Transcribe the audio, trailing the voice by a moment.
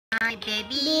はい、ベ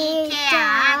ビーケ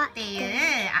アっていう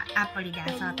アプリで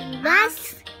遊んでみま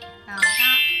す。どうぞ。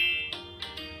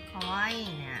かわいい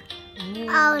ね。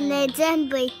青ね、全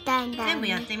部いったんだ。全部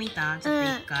やってみた？ちょっと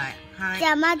一回。はい。じ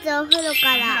ゃあまずお風呂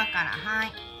から。お風呂から、はい。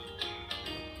よ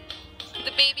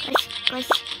しよし。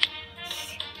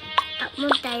あ、も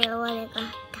ったい汚れがあっ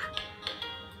た。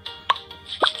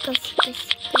ゴシゴシゴシ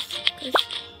ゴシ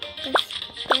ゴシ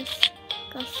ゴシ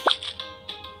ゴシ。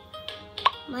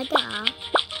まだ？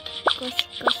ゴシ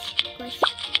ゴシゴシゴシ。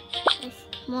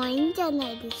もういいんじゃな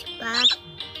いですか。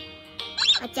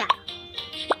あちゃ。Good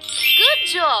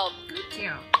job.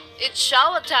 It's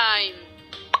shower time.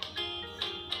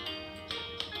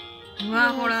 うわ、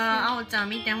ほら、あおちゃん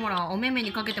見て、ほら、お目目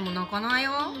にかけても泣かない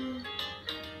よ。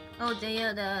あおちゃん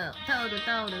やだ、タオル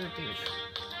タオルって言う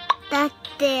だっ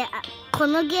てこ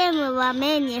のゲームは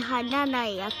目に入らな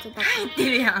いやつだから。入って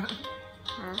るやん。は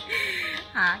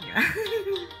あ。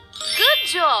Good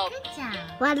job.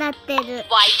 笑ってる。Wipe it.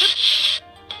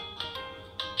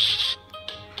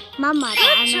 ママだ、あ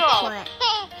の声。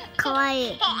かわいい。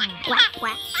わっ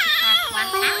わっ。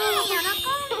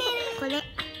これ。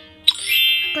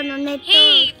このネット。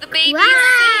Hey, the baby is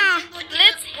sick.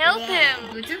 Let's help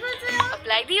him. ブツブツよ。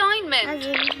Apply the ointment.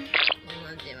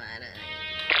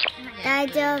 大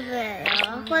丈夫よ。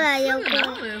ほらよく。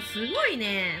すごい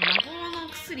ね。魔法の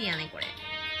薬やねこれ。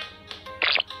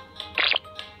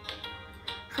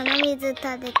鼻水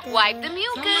垂れてる。Wipe the mucus.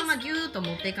 そのままギューッと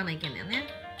持っていかないけんだよね。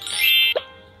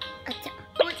あちゃ。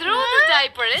Throw the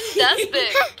diaper in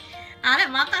dustbin. あれ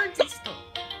またうちちょっと。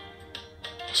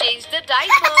Change the diaper.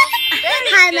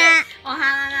 Very good. お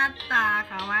花だった。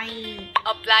かわいい。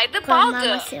Apply the このまま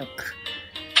powder. しようか。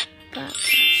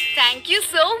Thank you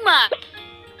so much.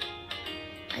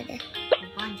 あれ。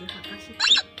おばんじゅうはかして。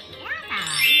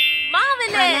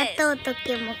Marvelous. 鼻と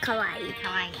時も可愛い。か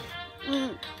わいい。うん。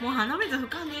もう鼻水拭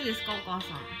かんでいいですか、お母さ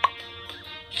ん。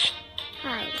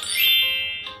はい。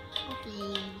オッケ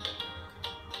ー。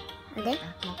あれ？もう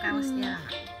一回押してやらない。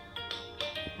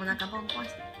お腹ポンポン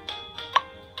して。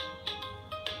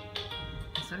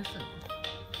それする。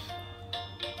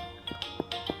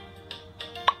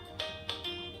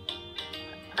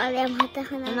あれまた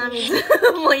鼻鼻水。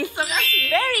水。もう忙しい。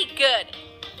Very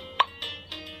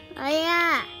good. あ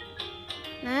や。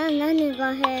何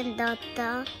が変だっ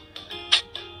た？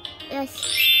よし。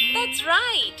 That's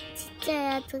right. ちっちゃい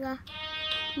やつが。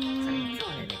それいつも出てくる。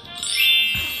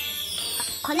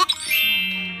これ。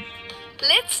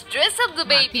Let's dress up the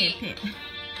baby.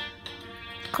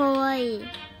 かわいい。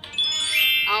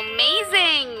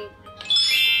Amazing.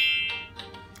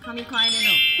 髪変え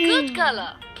れる。 Good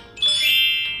color.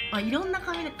 あ、いろんな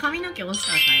髪の毛押し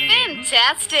たら変えれる。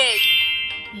 Fantastic. へ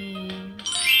え。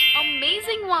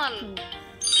 Amazing one.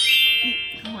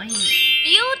 かわいい。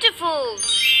 Beautiful.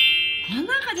 この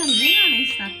中じゃメガネ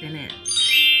したってね。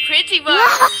Pretty one.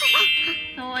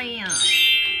 かわいいやん。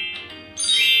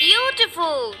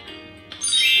Beautiful.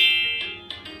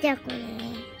 じゃあこれ。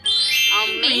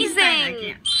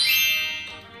Amazing.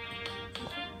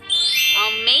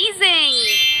 Amazing.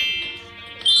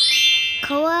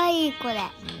 かわいいこれ。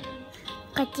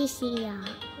パティシエや。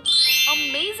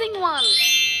Amazing one.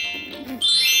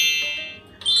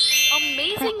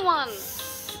 Amazing one.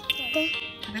 で、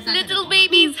Little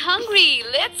baby's hungry.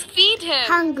 Let's feed him.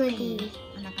 ハングリー。 Feed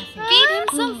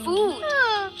him some food.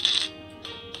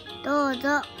 どう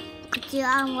ぞ。口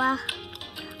あんは。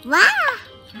わあ。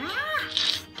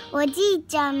おじい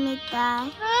ちゃんみた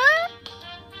い。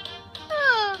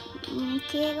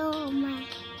けどお前。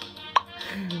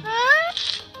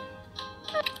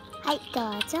はい、ど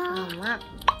うぞ。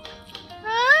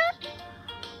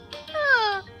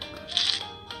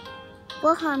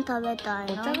ご飯食べた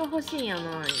いお茶が欲しいやない。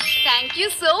 Thank you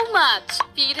so much.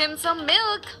 Feed him some milk.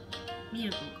 ミ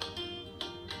ルクか。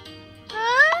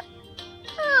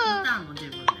ボタンも自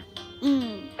分で。う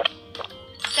ん。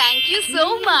Thank you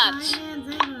so much.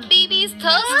 Baby is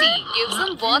thirsty. Give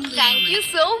some water. Thank you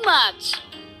so much.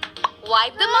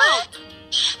 Wipe them out.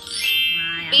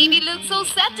 Baby looks so こ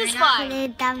satisfied. れ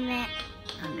ダメ。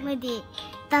無理。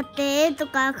だって絵と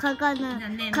か描かな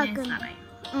描くの。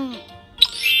うん。こ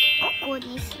こ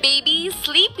にする。 Baby is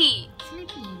sleepy.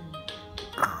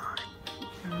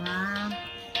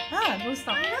 どうし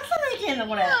た？皆さないけんの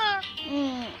これ。うん。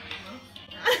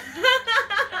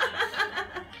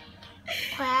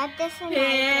こうやってすない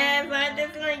けん。そうやって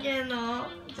すないけんの。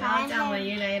じゃあちゃんも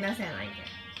ゆらゆらせないけん。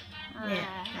ね、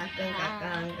カクンカク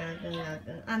ンカクンカ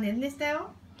クン。あ、寝した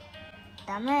よ。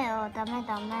ダメよ、ダメ。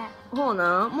ほう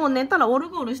な、もう寝たらオル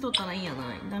ゴールしとったらいいんや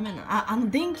ない。ダメな。あ、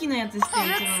電気のやつして一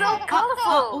It's 番。 so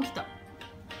colorful. 起きた。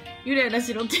ゆらゆら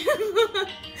しろって。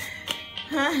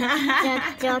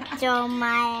ちょ前。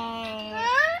ま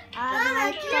だ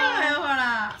違うよほ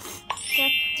ら。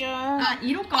ちょ。あ、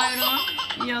色変え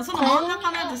る？いや、その真ん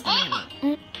中のやつしたね今。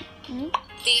Baby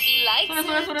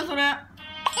likes それ。ほら。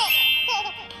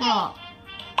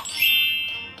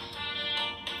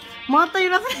また揺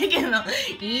らさないけど、忙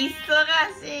し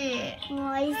い。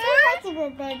もう忙しく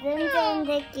て全然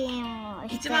できんもん。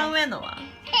一番上のは？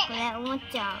これおも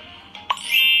ちゃ。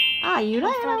あ、ゆら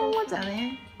ゆらおもちゃ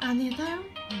ね。あ、寝たよ。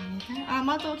あ、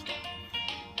また起き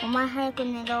た。お前早く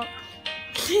寝ろ。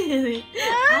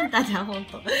あんたじゃん、ほん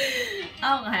と。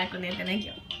青が早く寝てね、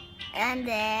今日。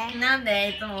なんで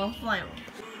いつも遅いの？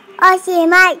おし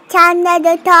まい。チャンネ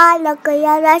ル登録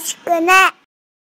よろしくね。